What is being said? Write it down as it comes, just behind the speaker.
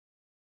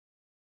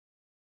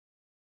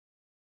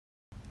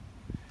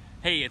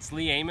Hey, it's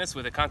Amos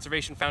with the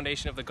Conservation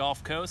Foundation of the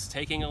Gulf Coast,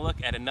 taking a look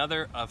at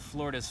another of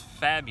Florida's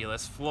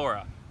fabulous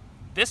flora.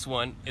 This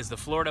one is the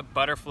Florida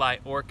Butterfly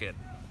Orchid,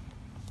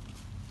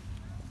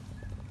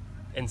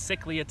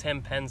 Encyclia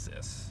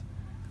tempensis.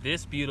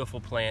 This beautiful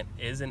plant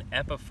is an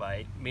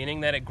epiphyte, meaning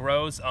that it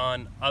grows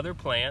on other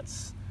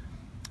plants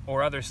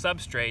or other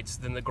substrates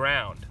than the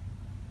ground.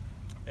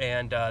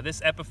 And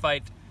this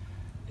epiphyte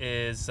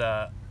is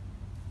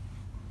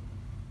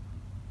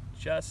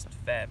just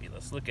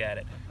fabulous. Look at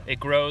it. It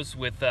grows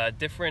with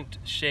different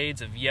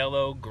shades of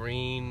yellow,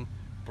 green,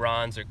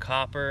 bronze, or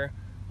copper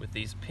with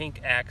these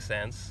pink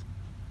accents.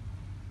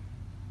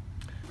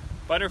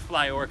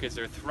 Butterfly orchids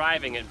are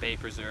thriving at Bay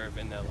Preserve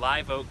in the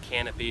live oak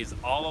canopies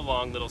all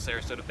along Little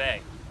Sarasota Bay.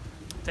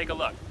 Take a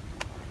look.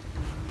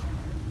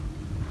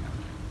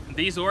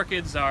 These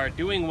orchids are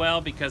doing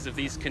well because of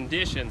these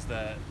conditions.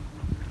 The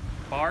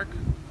bark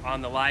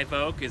on the live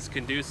oak is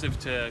conducive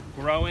to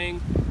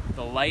growing.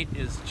 The light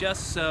is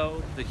just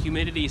so. The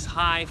humidity is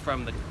high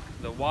from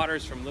the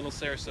waters from Little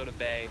Sarasota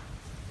Bay.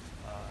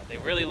 They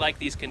really like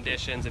these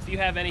conditions. If you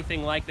have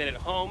anything like that at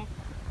home,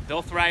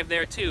 they'll thrive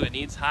there too. It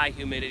needs high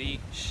humidity,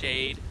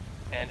 shade,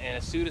 and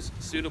a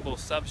suitable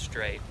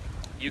substrate.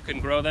 You can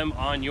grow them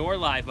on your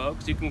live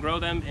oaks. You can grow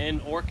them in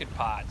orchid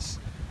pots.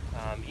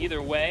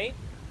 Either way,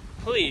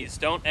 please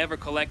don't ever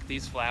collect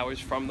these flowers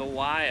from the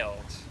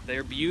wild.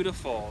 They're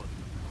beautiful,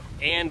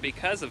 and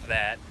because of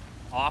that,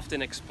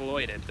 often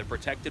exploited. They're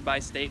protected by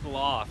state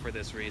law for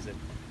this reason.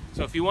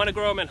 So if you want to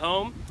grow them at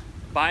home,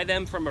 buy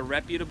them from a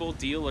reputable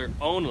dealer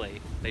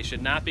only. They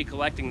should not be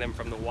collecting them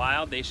from the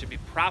wild. They should be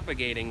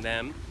propagating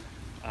them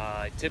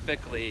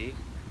typically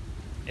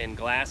in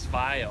glass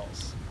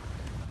vials.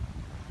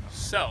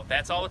 So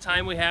that's all the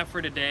time we have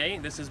for today.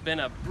 This has been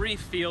a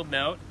brief field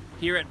note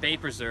here at Bay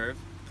Preserve.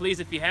 Please,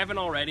 if you haven't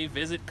already,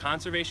 visit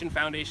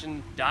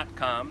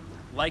conservationfoundation.com,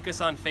 like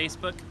us on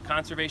Facebook,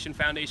 Conservation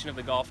Foundation of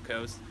the Gulf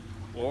Coast,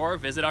 or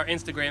visit our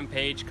Instagram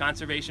page,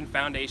 Conservation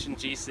Foundation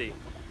GC.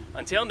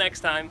 Until next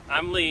time,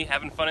 I'm Lee,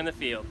 having fun in the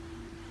field.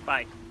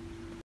 Bye.